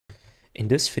In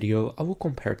this video, I will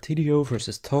compare Tidio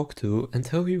versus Tawk and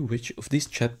tell you which of these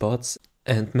chatbots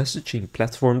and messaging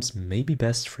platforms may be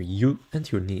best for you and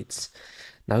your needs.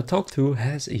 Now, Tawk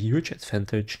has a huge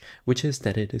advantage, which is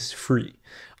that it is free,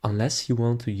 unless you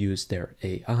want to use their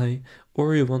AI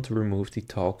or you want to remove the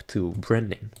Tawk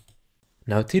branding.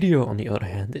 Now, Tidio, on the other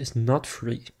hand, is not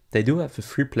free. They do have a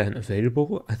free plan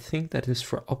available. I think that is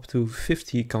for up to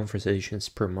 50 conversations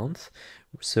per month.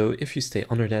 So if you stay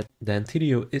under that, then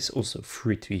Tidio is also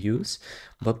free to use,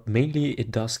 but mainly it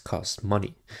does cost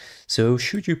money. So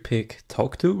should you pick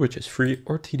Tawk, which is free,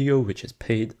 or Tidio, which is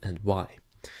paid, and why?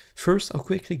 First, I'll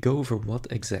quickly go over what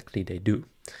exactly they do.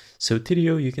 So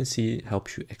Tidio, you can see,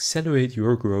 helps you accelerate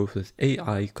your growth with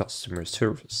AI customer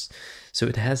service. So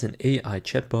it has an AI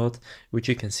chatbot, which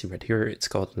you can see right here. It's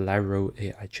called Lyro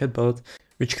AI chatbot,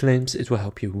 which claims it will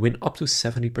help you win up to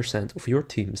 70% of your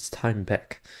team's time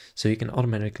back. So you can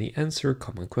automatically answer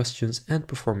common questions and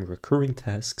perform recurring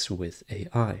tasks with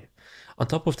AI. On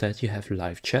top of that, you have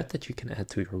live chat that you can add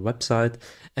to your website,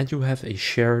 and you have a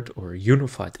shared or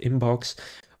unified inbox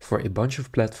for a bunch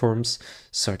of platforms,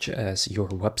 such as your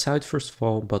website first of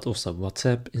all, but also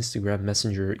WhatsApp, Instagram,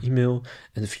 Messenger, email,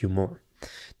 and a few more.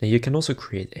 Now you can also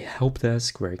create a help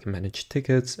desk where you can manage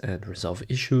tickets and resolve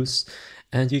issues,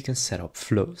 and you can set up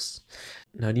flows.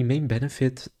 Now the main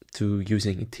benefit to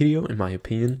using Tidio, in my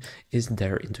opinion, is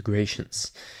their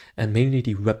integrations, and mainly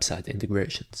the website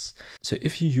integrations. So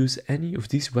if you use any of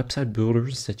these website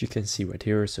builders that you can see right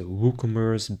here, so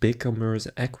WooCommerce,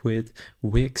 BigCommerce, Ecwid,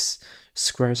 Wix,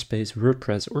 Squarespace,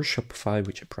 WordPress, or Shopify,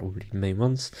 which are probably the main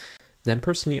ones, then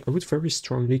personally I would very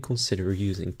strongly consider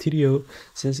using Tidio,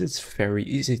 since it's very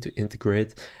easy to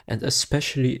integrate, and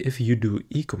especially if you do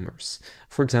e-commerce.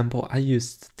 For example, I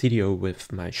used Tidio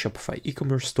with my Shopify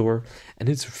e-commerce store, and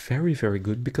it's very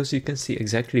good because you can see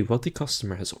exactly what the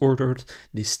customer has ordered,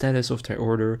 the status of their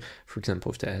order. For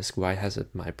example, if they ask why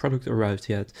hasn't my product arrived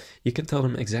yet, you can tell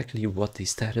them exactly what the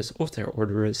status of their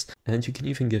order is, and you can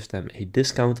even give them a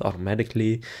discount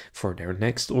automatically for their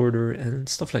next order and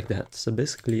stuff like that. So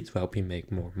basically it will help you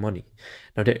make more money.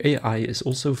 Now their AI is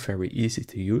also very easy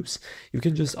to use. You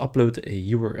can just upload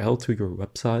a URL to your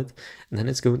website, and then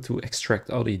it's going to extract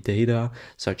all the data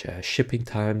such as shipping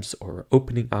times or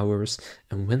opening hours,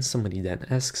 and when somebody then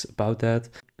asks about that,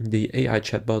 the AI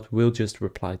chatbot will just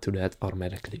reply to that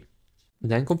automatically.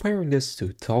 Then comparing this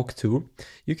to Tawk,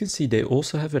 you can see they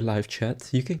also have a live chat.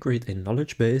 You can create a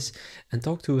knowledge base, and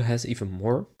Tawk has even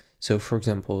more. So for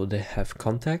example, they have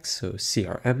contacts, so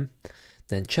CRM,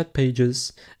 then chat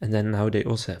pages, and then now they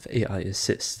also have AI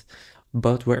assist.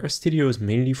 But whereas Tidio is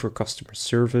mainly for customer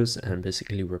service and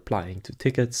basically replying to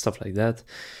tickets, stuff like that,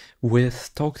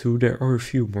 with Tawk there are a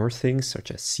few more things such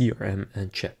as CRM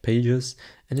and chat pages,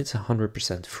 and it's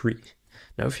 100% free.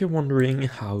 Now, if you're wondering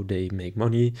how they make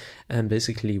money and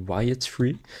basically why it's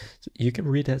free, you can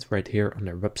read that right here on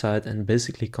their website, and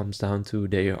basically comes down to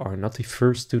they are not the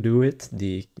first to do it,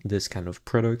 this kind of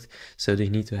product, so they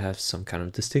need to have some kind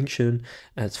of distinction,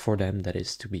 and for them that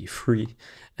is to be free.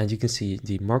 And you can see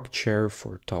the market share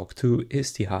for Tawk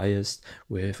is the highest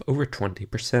with over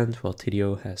 20%, while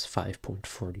Tidio has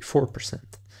 5.44%.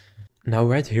 Now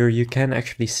right here you can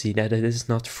actually see that it is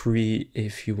not free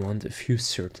if you want a few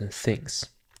certain things.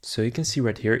 So you can see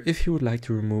right here, if you would like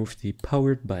to remove the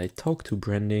powered by Tawk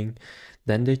branding,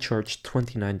 then they charge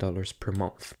 $29 per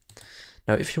month.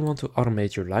 Now if you want to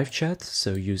automate your live chat,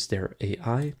 so use their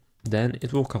AI, then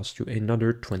it will cost you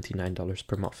another $29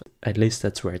 per month. At least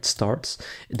that's where it starts.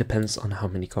 It depends on how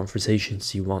many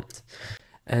conversations you want.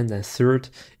 And then third,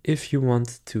 if you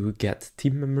want to get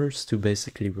team members to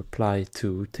basically reply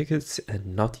to tickets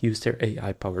and not use their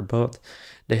AI powered bot,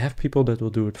 they have people that will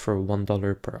do it for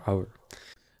 $1 per hour.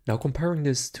 Now comparing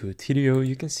this to Tidio,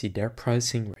 you can see their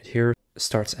pricing right here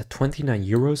starts at 29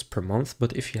 euros per month,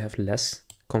 but if you have less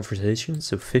conversations,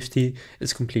 so 50,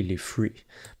 it's completely free.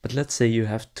 But let's say you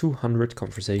have 200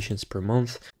 conversations per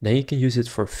month, then you can use it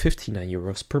for 59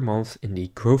 euros per month in the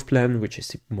growth plan, which is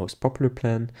the most popular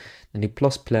plan. And the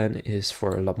plus plan is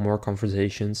for a lot more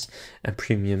conversations, and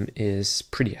premium is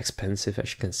pretty expensive,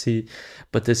 as you can see,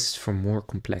 but this is for more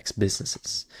complex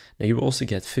businesses. Now you also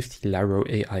get 50 Lyro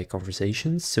AI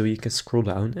conversations, so you can scroll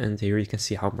down and here you can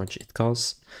see how much it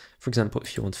costs. For example,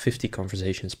 if you want 50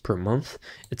 conversations per month,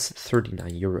 it's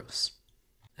 39 euros.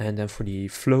 And then for the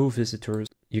flow visitors,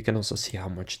 you can also see how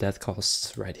much that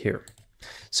costs right here.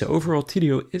 So overall,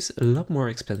 Tidio is a lot more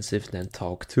expensive than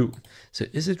Tawk. So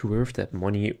is it worth that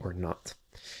money or not?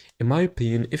 In my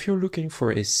opinion, if you're looking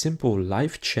for a simple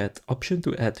live chat option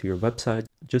to add to your website,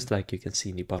 just like you can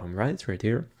see in the bottom right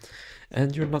here,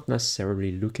 and you're not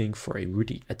necessarily looking for a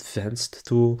really advanced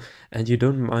tool, and you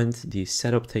don't mind the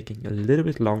setup taking a little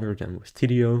bit longer than with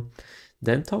Tidio,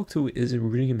 then Tawk is a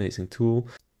really amazing tool.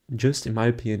 Just in my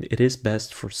opinion, it is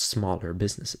best for smaller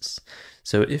businesses.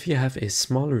 So if you have a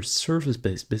smaller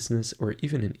service-based business or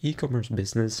even an e-commerce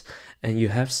business and you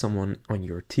have someone on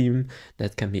your team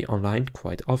that can be online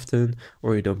quite often,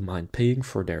 or you don't mind paying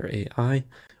for their AI,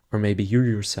 or maybe you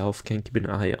yourself can keep an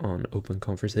eye on open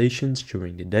conversations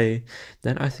during the day,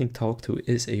 then I think Tawk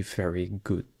is a very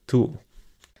good tool.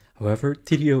 However,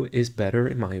 Tidio is better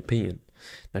in my opinion.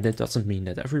 Now that doesn't mean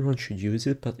that everyone should use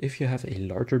it, but if you have a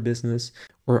larger business,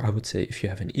 or I would say if you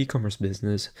have an e-commerce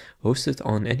business hosted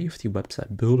on any of the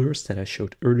website builders that I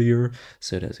showed earlier,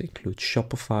 so that includes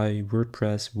Shopify,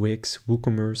 WordPress, Wix,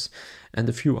 WooCommerce, and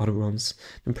a few other ones,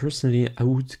 then personally I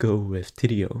would go with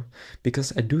Tidio,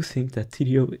 because I do think that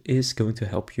Tidio is going to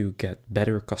help you get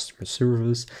better customer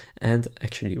service and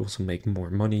actually also make more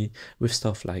money with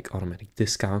stuff like automatic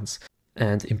discounts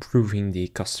and improving the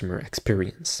customer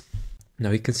experience. Now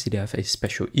you can see they have a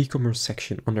special e-commerce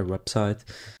section on their website.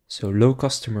 So low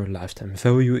customer lifetime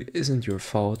value isn't your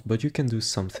fault, but you can do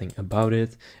something about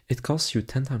it. It costs you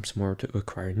 10 times more to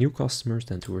acquire new customers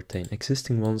than to retain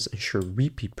existing ones. Ensure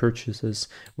repeat purchases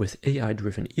with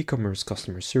AI-driven e-commerce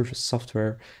customer service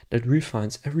software that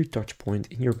refines every touch point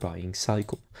in your buying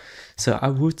cycle. So I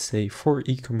would say for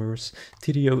e-commerce,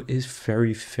 Tidio is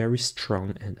very, very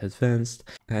strong and advanced,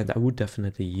 and I would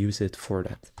definitely use it for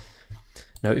that.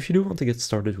 Now, if you do want to get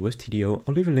started with Tidio,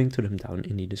 I'll leave a link to them down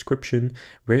in the description,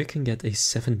 where you can get a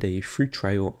 7-day free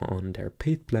trial on their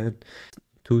paid plan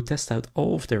to test out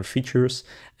all of their features,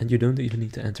 and you don't even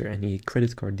need to enter any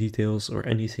credit card details or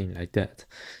anything like that.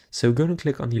 So go and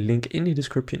click on the link in the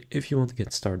description if you want to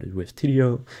get started with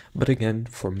Tidio. But again,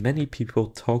 for many people,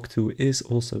 Tawk is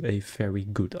also a very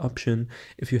good option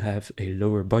if you have a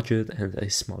lower budget and a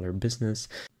smaller business,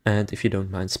 and if you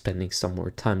don't mind spending some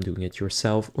more time doing it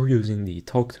yourself or using the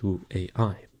Tawk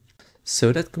AI.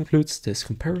 So that concludes this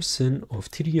comparison of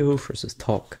Tidio versus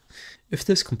Tawk. If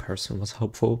this comparison was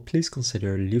helpful, please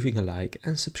consider leaving a like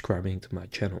and subscribing to my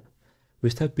channel.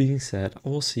 With that being said, I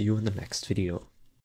will see you in the next video.